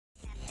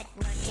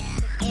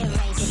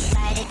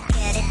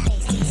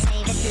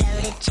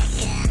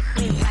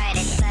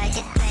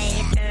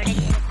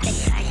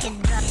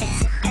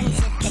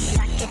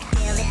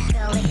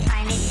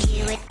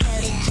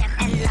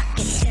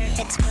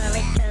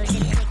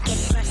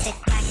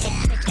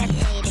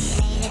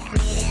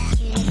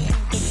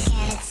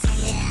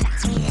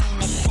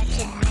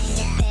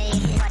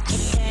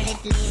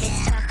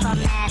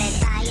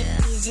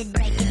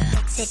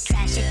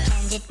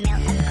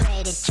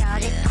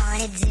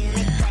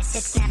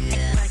press it, snap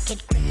it, work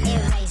it, quick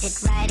erase it,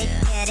 write it,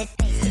 cut it,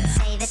 paste it,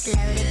 save it,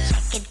 load it,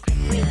 check it, quick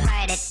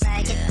rewrite it,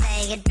 plug it,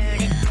 play it,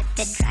 burn it, flip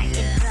it, drag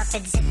it, drop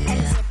it, zip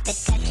unzip it,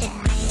 touch it,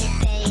 bring it,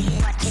 pay it,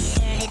 watch it,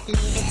 turn it,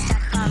 leave it,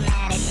 start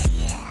format it.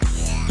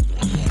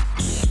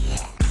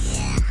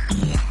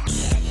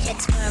 Touch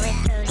it, scroll it,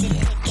 pose it,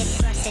 click it,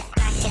 cross it,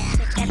 crack it,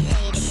 switch,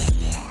 update it.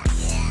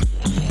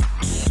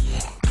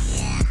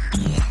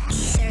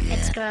 Surf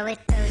it, scroll it,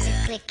 pose it,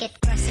 click it,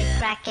 cross it,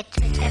 crack it,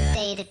 switch,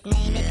 update it,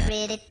 name it,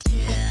 read it, tune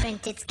it,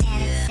 print it,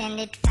 scan it, send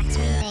it, fax,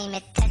 rename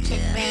it, touch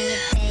it, bring it,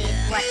 pay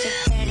it, watch it,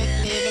 turn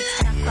it, leave it,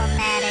 stop,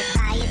 format it.